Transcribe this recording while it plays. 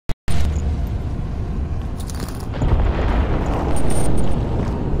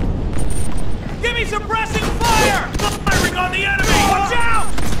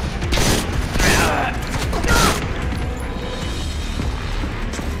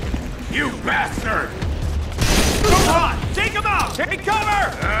You bastard! Come on! Take him out! Take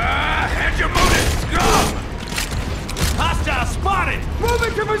cover! Hegemonic scum! Hostile spotted! Move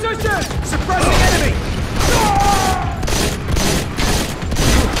into position! Suppressing enemy!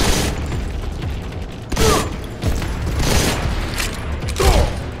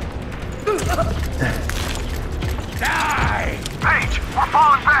 Die! Page, we're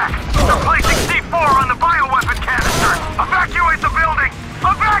falling back! They're placing C4 on the bioweapon canister! Evacuate the building!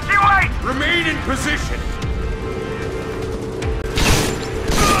 Evacuate! Remain in position!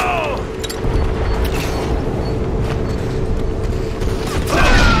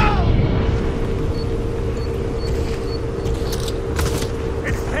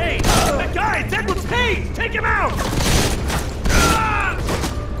 It's Page! That guy! That was Page! Take him out!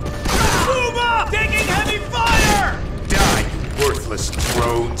 Booba! Taking heavy fire! Die, you worthless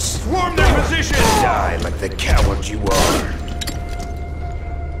drones! Swarm their position! Die like the coward you are!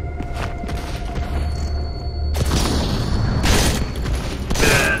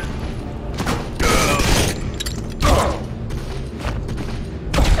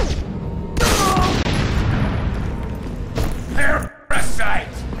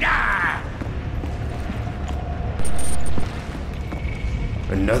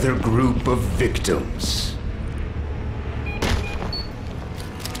 Another group of victims.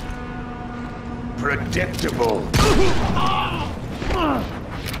 Predictable.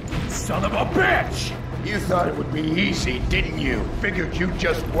 Son of a bitch! You thought it would be easy, didn't you? Figured you'd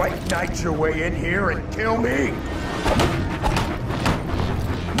just white knight your way in here and kill me?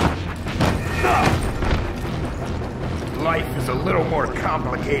 Life is a little more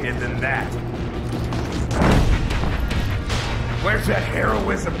complicated than that. Where's that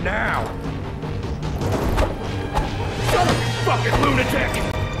heroism now? Son of a fucking lunatic!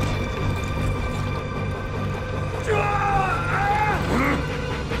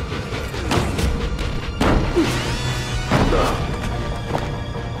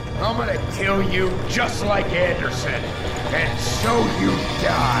 I'm gonna kill you just like Anderson, and so you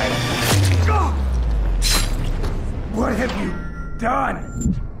die. What have you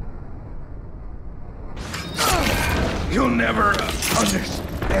done? You'll never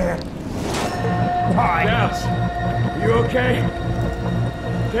understand why. Downs, are you okay?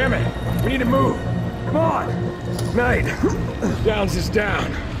 Damn it, we need to move. Come on. Knight, Downs is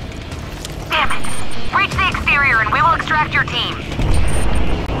down. Damn it. Reach the exterior and we will extract your team.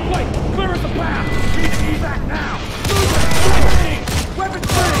 Wait, clear us the path. We need to evac now. Weapons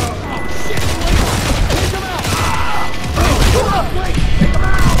free. Oh, shit. Take them out. Wait, take them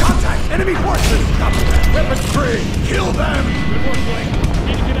out. Contact enemy forces. Copy that. Weapons free. Kill them. Good work, Blake.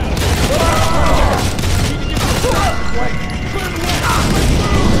 Need to get out of here. Need to get out of here. Wait. Clear the way.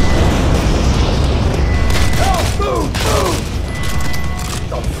 Help! Move! Move!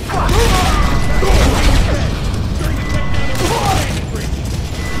 The fuck!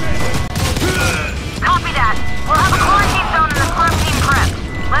 Copy that. We'll have a quarantine zone in the scrub team prep.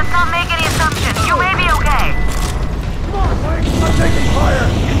 Let's not make any assumptions. You may be okay. Come on, Blake! I'm taking fire!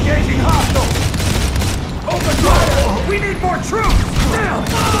 Engaging hostiles! Open fire! We need more troops! Now!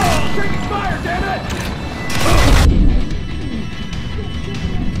 Taking fire, damn it!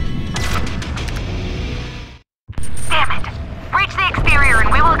 Damn it. Reach the exterior and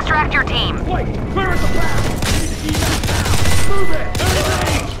we will extract your team. Blake, clear us the path! We need to evac now! Move it!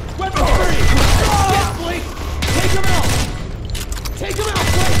 Range! Weapons free! Yes, Blake! Take him out! Take him out,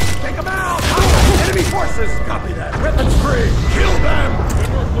 Blake! Take him out! Enemy forces! Copy that! Weapons free! Kill them! Good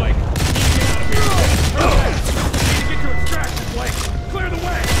work, Blake. Need to get out of here. Need to get to extraction, Blake. Clear the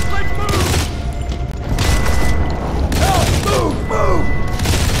way! Let's move! Help! Move! Move!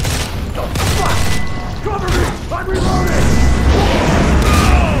 The fuck? Cover me! I'm reloading!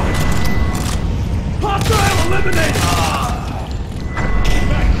 Hostile eliminated!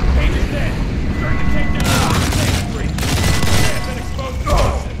 Page is dead. Starting to take down the station street. Have been exposed to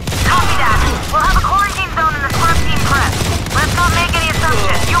toxins. Copy that. We'll have a quarantine zone in the scrub team prep. Let's not make any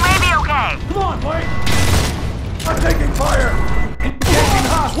assumptions. You may be okay. Come on, Blake! I'm taking fire! Engaging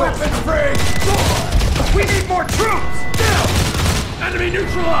hostiles! Weapons free! We need more troops! Down! Enemy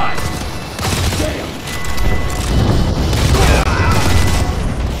neutralized! Damn!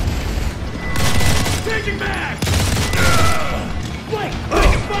 Taking back! Blake!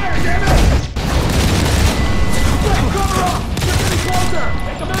 Taking fire, damn it! Blake, cover up! Get any closer!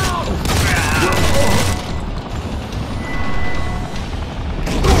 Take them out!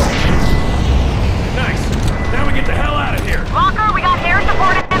 Nice! Now we get the hell out of here! Walker, we got air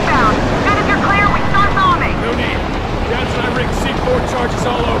support inbound. As soon as you're clear, we start bombing. No need. Downs and I rigged C4 charges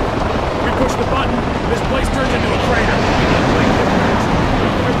all over. We push the button, this place turns into a crater. Blake,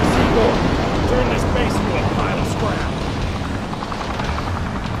 get the C4.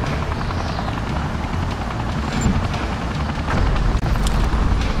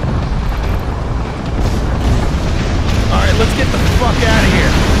 let's get the fuck out of here.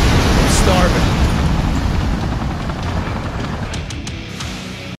 I'm starving.